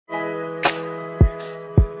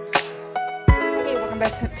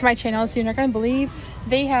back to my channel. So you're not gonna believe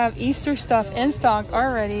they have Easter stuff in stock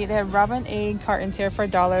already. They have robin egg cartons here for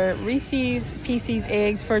 $1. Reese's Pieces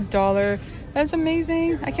eggs for $1. That's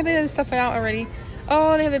amazing. I can't believe this stuff out already.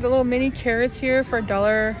 Oh, they have like the little mini carrots here for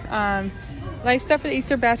 $1. Like stuff for the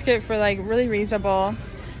Easter basket for like really reasonable.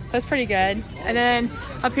 So that's pretty good. And then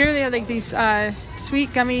up here they have like these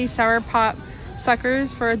sweet gummy sour pop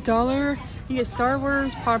suckers for $1. You get Star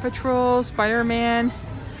Wars, Paw Patrol, Spider-Man,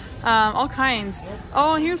 all kinds.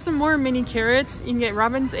 Oh, here's some more mini carrots. You can get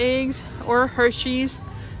robin's eggs or Hershey's.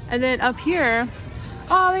 And then up here,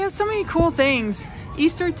 oh, they have so many cool things.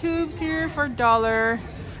 Easter tubes here for $1.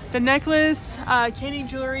 The necklace, candy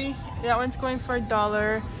jewelry, that one's going for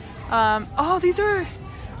 $1. Oh, these are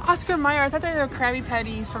Oscar Mayer. I thought they were Krabby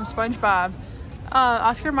Patties from SpongeBob.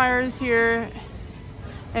 Oscar Mayer's here.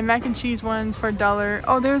 And mac and cheese ones for $1.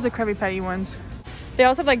 Oh, there's the Krabby Patty ones. They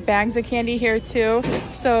also have like bags of candy here too.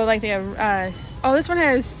 So like they have, oh, this one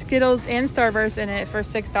has Skittles and Starburst in it for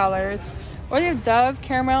 $6. Or they have Dove,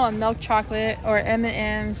 caramel, and milk chocolate, or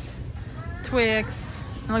M&M's, Twix.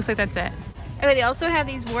 It looks like that's it. Okay, they also have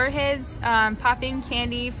these Warheads popping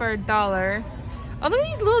candy for $1. Oh, look at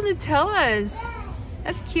these little Nutellas.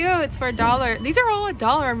 That's cute. It's for $1. These are all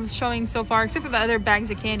 $1 I'm showing so far, except for the other bags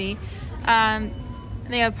of candy.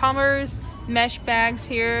 They have Palmer's mesh bags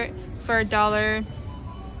here for $1.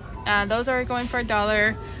 Those are going for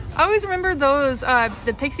 $1. I always remember those,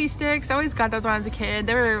 the pixie sticks. I always got those when I was a kid.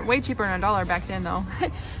 They were way cheaper than $1 back then though.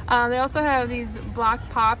 They also have these block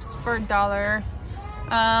pops for $1.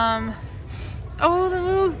 Oh, the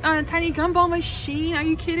little tiny gumball machine. Are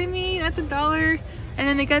you kidding me? That's $1. And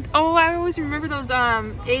then they got, oh, I always remember those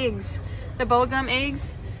eggs, the bubblegum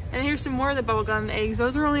eggs. And here's some more of the bubblegum eggs.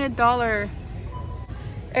 Those are only $1.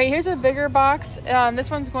 All right, here's a bigger box. This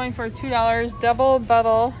one's going for $2, double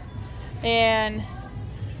bubble. And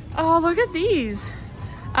oh, look at these.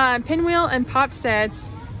 Pinwheel and pop sets.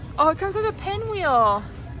 Oh, it comes with a pinwheel.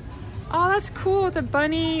 Oh, that's cool, with a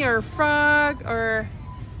bunny or frog, or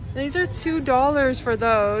these are $2 for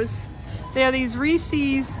those. They have these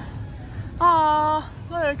Reese's. Oh,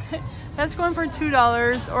 look, that's going for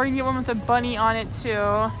 $2, or you can get one with a bunny on it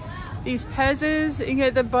too. These Pezzes, you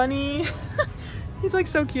get the bunny. He's like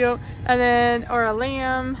so cute. And then, or a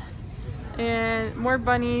lamb, and more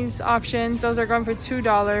bunnies options. Those are going for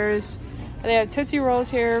 $2. They have Tootsie Rolls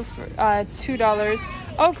here for $2.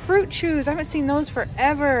 Oh, fruit chews. I haven't seen those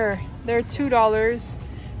forever. They're $2.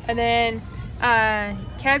 And then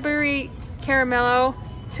Cadbury Caramello,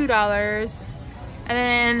 $2. And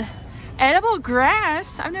then edible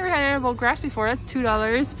grass. I've never had edible grass before. That's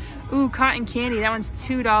 $2. Ooh, cotton candy. That one's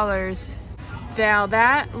 $2. Now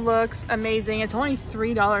that looks amazing. It's only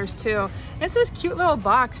 $3 too. It's this cute little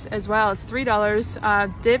box as well. It's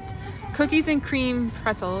 $3. Dipped cookies and cream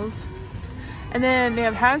pretzels. And then they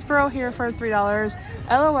have Hasbro here for $3.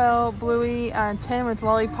 LOL Bluey 10 with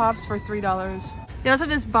lollipops for $3. They also have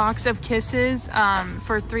this box of kisses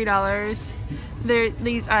for $3. They're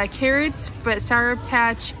these carrots, but Sour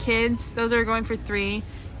Patch Kids. Those are going for $3.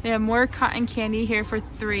 They have more cotton candy here for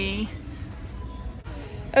 $3.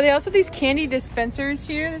 Oh, they also have these candy dispensers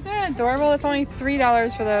here. Isn't that adorable? It's only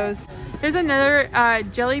 $3 for those. There's another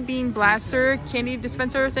Jelly Bean Blaster candy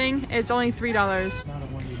dispenser thing. It's only $3.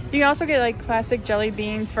 You can also get like classic jelly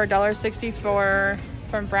beans for $1.64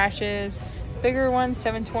 from Brash's. Bigger one,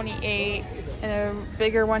 $7.28, and a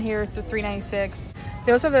bigger one here for $3.96.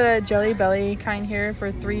 They also have the Jelly Belly kind here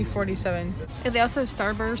for $3.47. They also have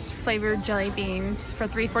Starburst flavored jelly beans for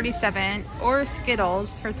 $3.47, or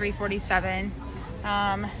Skittles for $3.47.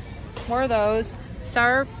 More of those.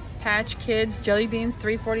 Sour Patch Kids jelly beans,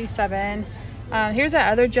 $3.47. Here's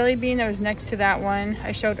that other jelly bean that was next to that one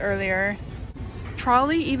I showed earlier.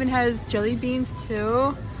 Trolley even has jelly beans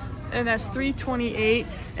too, and that's $3.28.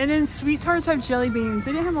 And then Sweet Tarts have jelly beans.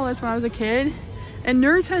 They didn't have all this when I was a kid. And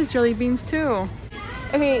Nerds has jelly beans too.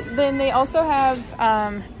 Okay, then they also have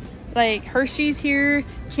like Hershey's here,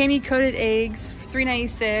 candy coated eggs,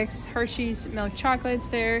 $3.96. Hershey's milk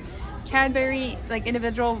chocolates there. Cadbury like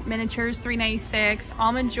individual miniatures, $3.96.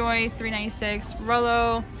 Almond Joy, $3.96.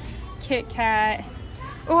 Rolo, Kit Kat.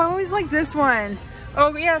 Oh, I always like this one.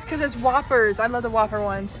 Oh yes, because it's Whoppers. I love the Whopper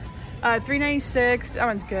ones. $3.96. That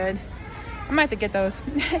one's good. I might have to get those.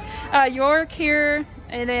 York here,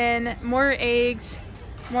 and then more eggs,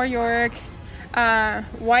 more York.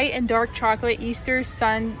 White and dark chocolate Easter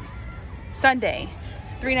Sundae,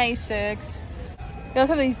 $3.96. They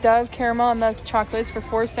also have these Dove caramel and milk chocolates for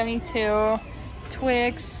 $4.72.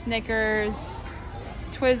 Twix, Snickers,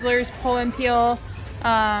 Twizzlers, Pull and Peel.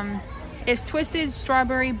 It's Twisted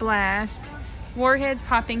Strawberry Blast. Warheads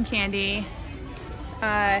popping candy.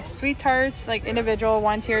 Sweet tarts, like individual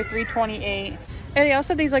ones here, $3.28. And they also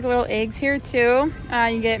have these like little eggs here too.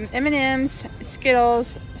 You get M&Ms,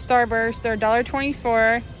 Skittles, Starburst. They're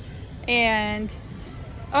 $1.24. And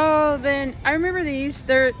oh, then I remember these.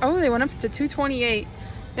 They went up to $2.28.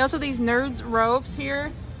 They also have these Nerds ropes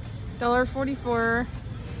here, $1.44.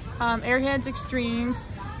 Airheads Extremes.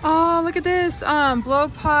 Oh, look at this. Blow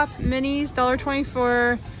Pop Minis,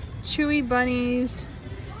 $1.24. Chewy Bunnies.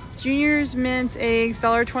 Junior's Mint Eggs,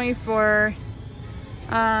 $1.24.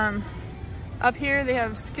 Up here they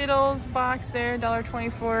have Skittles box there,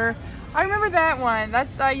 $1.24. I remember that one.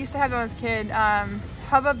 I used to have that as a kid.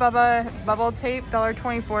 Hubba Bubba Bubble Tape,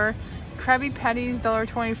 $1.24. Krabby Patties,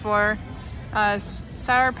 $1.24.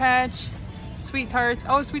 Sour Patch, Sweet Tarts.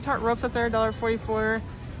 Oh, Sweet Tart ropes up there, $1.44.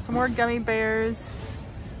 Some more gummy bears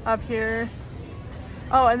up here.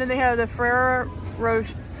 Oh, and then they have the Ferrero,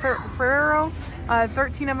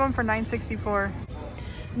 13 of them for $9.64.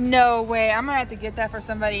 No way, I'm gonna have to get that for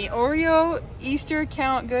somebody. Oreo Easter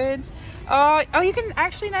count goods. Oh, you can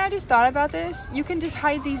actually, now I just thought about this, you can just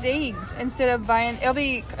hide these eggs instead of buying.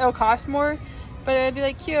 It'll cost more, but it'll be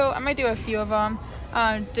like cute. I might do a few of them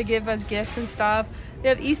to give as gifts and stuff. They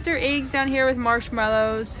have Easter eggs down here with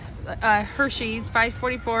marshmallows. Hershey's,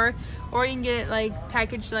 $5.44, or you can get it like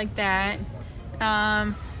packaged like that.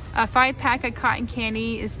 A 5-pack of cotton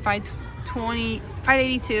candy is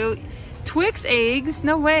 $5.82. Twix eggs,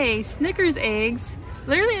 no way. Snickers eggs.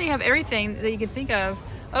 Literally they have everything that you can think of.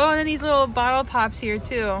 Oh, and then these little bottle pops here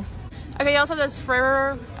too. Okay, also this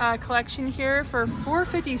Ferrero collection here for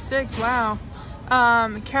 $4.56. Wow.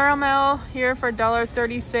 Caramel here for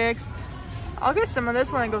 $1.36. I'll get some of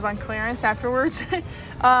this when it goes on clearance afterwards.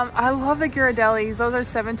 I love the Ghirardellis. Those are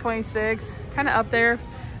 $7.26. Kind of up there.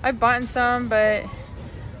 I've bought some, but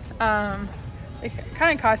kind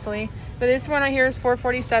of costly. But this one right here is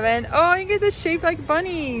 $4.47. Oh, you get this shaped like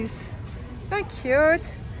bunnies. Isn't that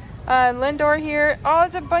cute? Lindor here. Oh,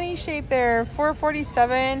 it's a bunny shape there.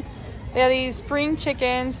 $4.47. They have these spring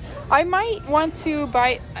chickens. I might want to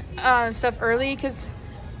buy stuff early because,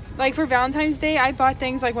 like, for Valentine's Day, I bought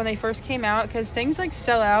things like when they first came out because things like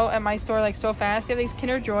sell out at my store like so fast. They have these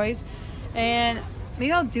Kinder Joys, and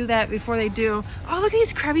maybe I'll do that before they do. Oh, look at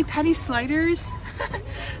these Krabby Patty sliders.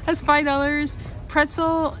 That's $5.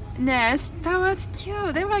 Pretzel nest. Oh, that's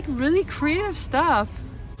cute. They were like really creative stuff.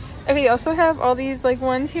 Okay, you also have all these like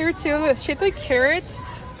ones here too, shaped like carrots.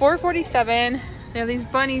 $4.47. They have these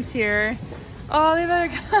bunnies here. Oh, they have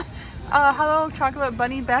like a hello chocolate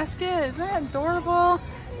bunny basket. Isn't that adorable?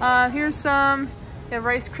 Here's some. They have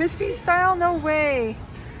Rice Krispies style. No way.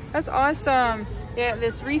 That's awesome. They have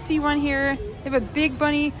this Reese one here. They have a big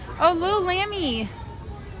bunny. Oh, little Lammy.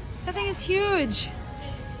 That thing is huge.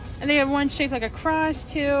 And they have one shaped like a cross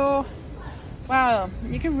too. Wow,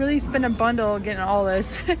 you can really spend a bundle getting all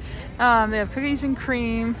this. They have cookies and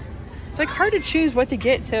cream. It's like hard to choose what to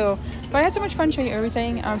get too. But I had so much fun showing you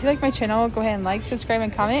everything. If you like my channel, go ahead and like, subscribe,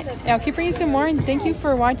 and comment. And I'll keep bringing some more, and thank you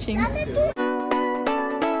for watching.